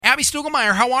Abby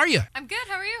Stugelmeyer, how are you? I'm good.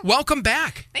 How are you? Welcome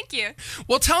back. Thank you.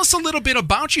 Well, tell us a little bit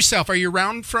about yourself. Are you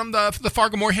around from the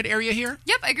Fargo-Moorhead area here?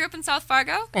 Yep, I grew up in South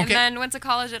Fargo and Okay. then went to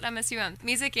college at MSUM,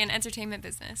 music and entertainment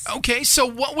business. Okay, so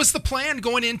what was the plan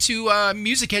going into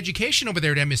music education over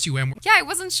there at MSUM? Yeah, I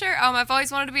wasn't sure. I've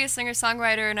always wanted to be a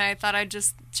singer-songwriter, and I thought I'd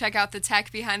just check out the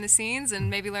tech behind the scenes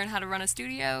and maybe learn how to run a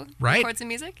studio, Right. record some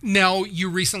music. Now, you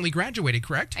recently graduated,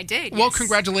 correct? I did, Well, yes.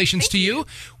 congratulations Thank to you.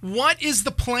 What is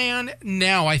the plan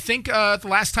now? I think the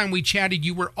last time we chatted,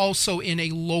 you were also in a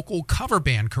local cover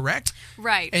band, correct?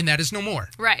 Right. And that is no more.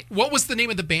 Right. What was the name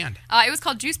of the band? It was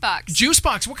called Juicebox.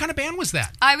 Juicebox. What kind of band was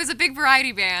that? I was a big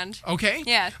variety band. Okay.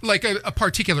 Yeah. Like a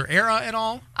particular era at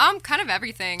all? Kind of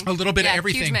everything. A little bit Yeah, of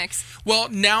everything. Huge mix. Well,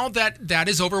 now that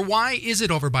is over, why is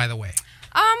it over, by the way?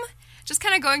 Just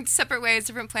kind of going separate ways,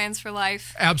 different plans for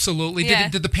life. Absolutely. Yeah.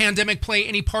 Did the pandemic play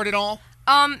any part at all?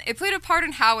 It played a part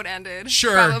in how it ended.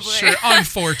 Sure, probably. sure.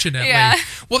 Unfortunately. Yeah.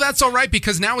 Well, that's all right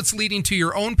because now it's leading to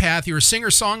your own path. You're a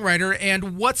singer-songwriter,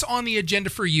 and what's on the agenda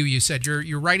for you? You said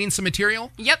you're writing some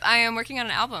material? Yep, I am working on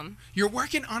an album. You're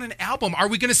working on an album. Are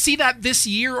we going to see that this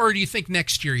year, or do you think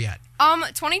next year yet?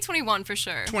 2021 for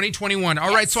sure. 2021.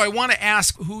 All right, so I want to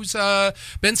ask who's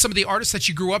been some of the artists that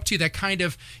you grew up to that kind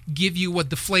of give you what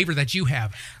the flavor that you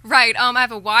have? Right. I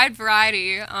have a wide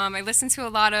variety. I listen to a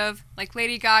lot of like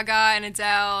Lady Gaga and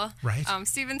Adele. Right.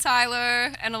 Steven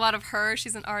Tyler and a lot of her.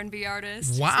 She's an R&B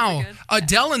artist. Wow. Super good.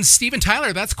 Adele and Steven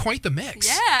Tyler, that's quite the mix.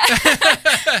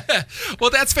 Yeah.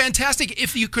 Well, that's fantastic.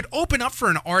 If you could open up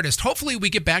for an artist, hopefully we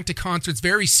get back to concerts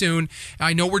very soon.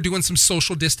 I know we're doing some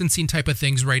social distancing type of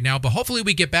things right now, but hopefully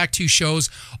we get back to shows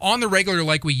on the regular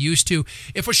like we used to.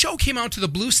 If a show came out to the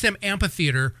Blue Stem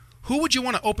Amphitheater, who would you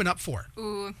want to open up for?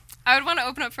 Ooh. I would want to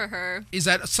open up for her. Is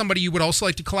that somebody you would also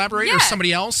like to collaborate or Yeah.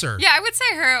 somebody else? Or Yeah, I would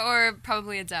say her or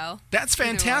probably Adele. That's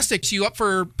fantastic. So you up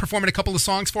for performing a couple of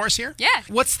songs for us here? Yeah.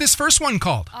 What's this first one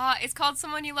called? It's called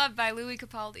Someone You Love by Louis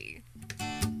Capaldi.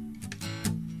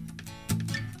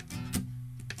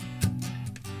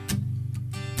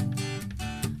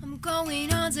 I'm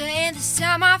going under, and this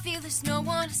time I feel there's no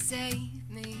one to save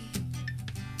me.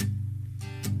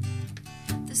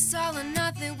 This all or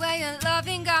nothing way of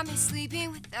loving got me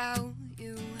sleeping without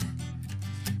you.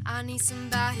 I need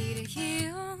somebody to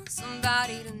heal,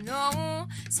 somebody to know,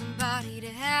 somebody to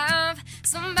have,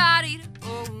 somebody to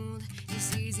hold.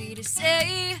 It's easy to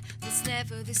say, but it's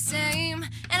never the same.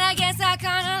 And I guess I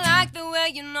kinda like the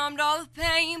way you numbed all the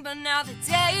pain. But now the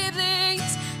day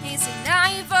bleeds, it's a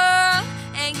nightfall,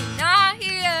 and you're not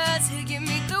here to give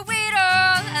me the weight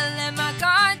all. I let my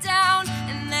guard down,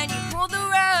 and then you pulled the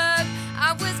rug.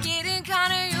 I was getting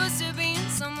kinda used to being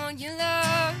someone you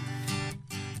love.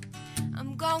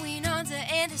 I'm going under,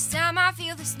 and this time I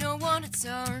feel there's no one to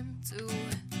turn to.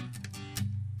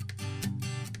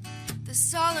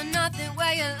 This all or nothing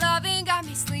way of loving got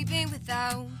me sleeping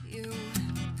without you.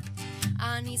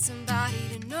 I need somebody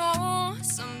to know,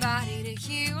 somebody to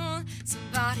heal,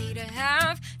 somebody to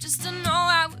have, just to know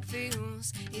how it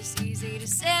feels. It's easy to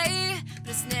say,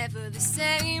 but it's never the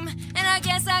same. And I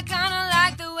guess I kinda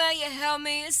like the way you helped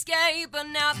me escape. But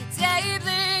now the day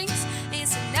bleeds,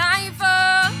 it's a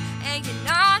nightfall, and you're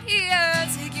not here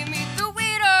to give me the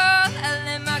weight all. I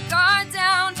let my guard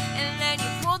down, and then you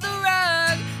pulled the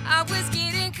rug. I was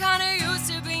getting kinda used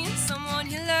to being someone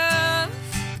you love.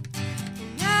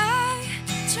 And I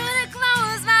try to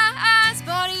close my eyes,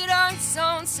 but it hurts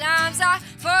sometimes. I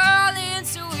fall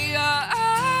into your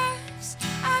arms.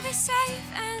 I'll be safe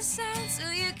and sound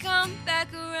till you come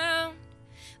back around.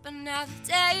 But now the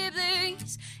day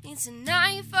bleeds, it's a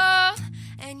nightfall,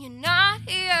 and you're not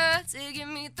here to give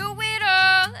me the weight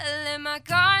all. I let my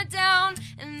guard down,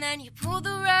 and then you pulled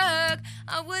the rug.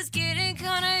 I was getting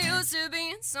kinda used to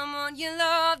being someone you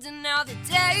loved. And now the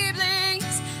day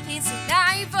bleeds, it's a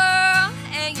nightfall,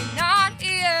 and you're not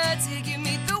here to give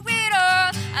me the weight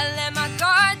all. I let my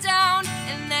guard down,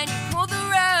 and then you pulled the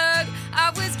rug.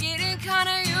 I was getting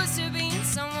kinda used to being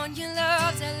someone you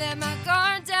loved. I let my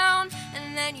guard down,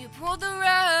 and then you pulled the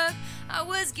rug. I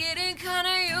was getting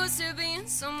kinda used to being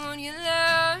someone you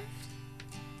loved.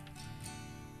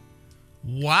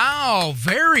 Wow,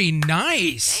 very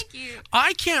nice. Thank you.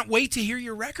 I can't wait to hear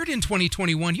your record in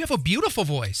 2021. You have a beautiful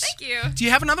voice. Thank you. Do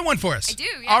you have another one for us? I do,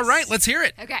 yes. All right, let's hear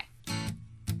it. Okay.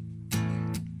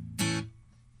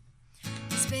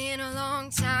 It's been a long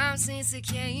time since I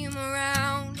came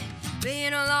around.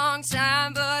 Been a long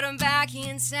time, but I'm back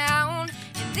in town.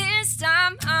 And this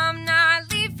time I'm not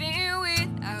leaving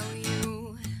without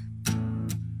you.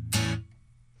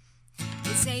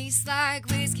 It tastes like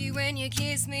whiskey when you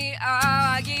kiss me. Oh,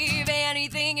 I give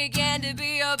anything again to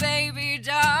be your baby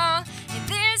doll. And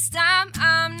this time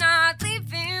I'm not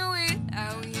leaving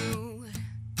without you.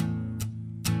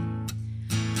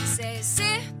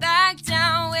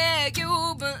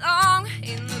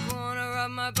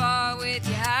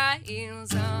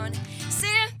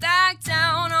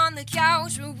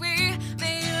 couch where we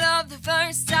made love the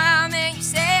first time, and you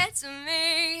said to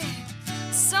me,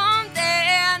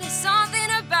 something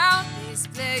about this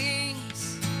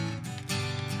place.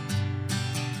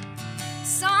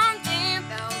 Something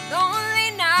about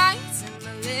lonely nights and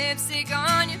the lipstick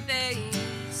on your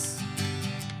face.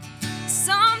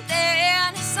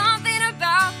 Something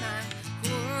about my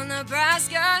cool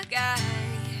Nebraska guy.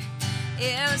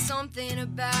 Yeah, something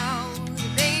about,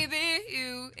 baby,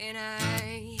 you and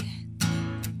I.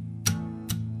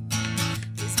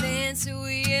 It's been 2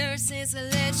 years since I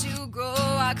let you go.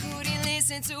 I couldn't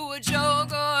listen to a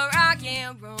joke or rock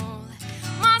and roll.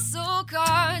 Muscle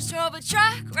cars drove a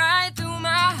truck right through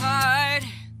my heart.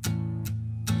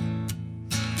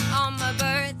 On my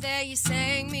birthday, you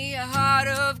sang me a heart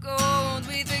of gold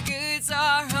with the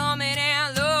guitar humming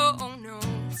and low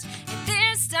notes. And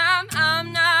this time,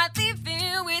 I'm not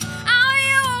leaving without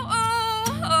you.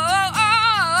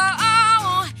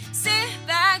 Sit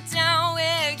back down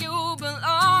where you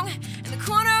belong, in the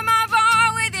corner of my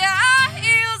bar with your high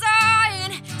heels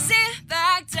on. Sit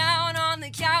back down on the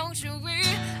couch where we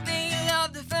made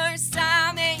love the first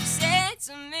time, and you said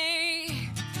to me,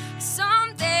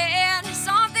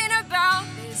 something about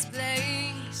this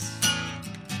place.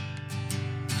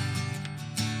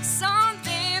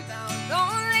 Something about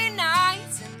lonely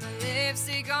nights and the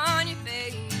lipstick on your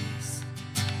face.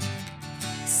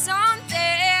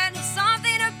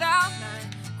 Something about my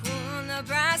cool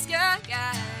Nebraska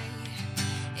guy.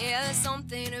 Yeah, there's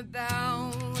something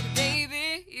about,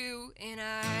 baby, you and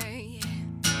I.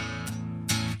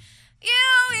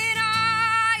 You and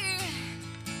I.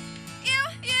 You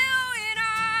and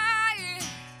I.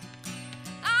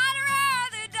 I'd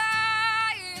rather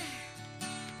die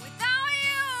without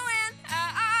you and I.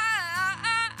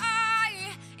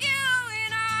 You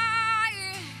and I.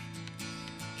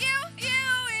 You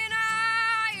and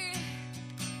I.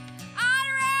 I'd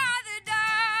rather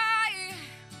die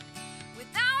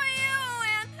without you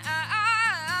and I.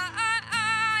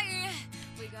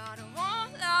 We got a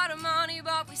whole lot of money,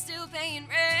 but we still paying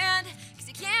rent, 'cause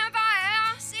you can't buy a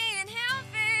house in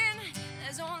heaven.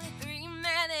 There's only 3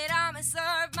 men that I'ma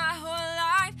serve my whole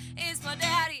life. It's my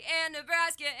daddy and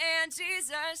Nebraska and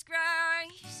Jesus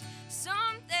Christ.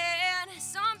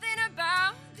 Something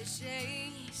about the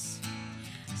chase.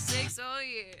 6 whole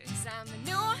years, I'm a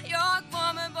New York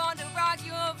woman born to rock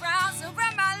you around. So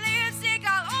wrap my lipstick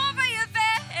all over your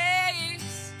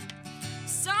face.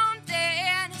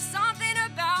 Something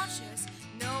about just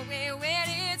knowing when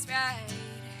it's right.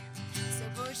 So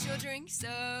push your drinks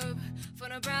up for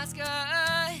Nebraska,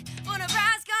 for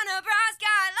Nebraska, Nebraska.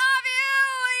 I love you,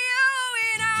 you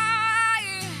and I.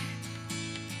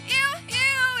 You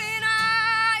and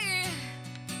I.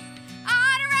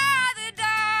 I'd rather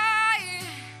die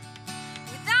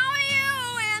without you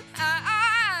and I.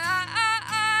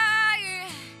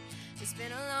 It's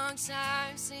been a long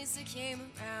time since I came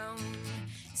around.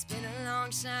 It's been a long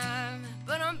time,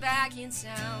 but I'm back in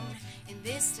town. And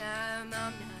this time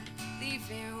I'm not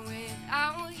leaving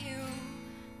without you.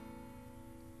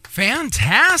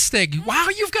 Fantastic. Wow,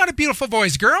 you've got a beautiful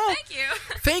voice, girl. Thank you.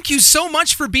 Thank you so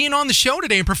much for being on the show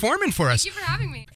today and performing for us. Thank you for having me.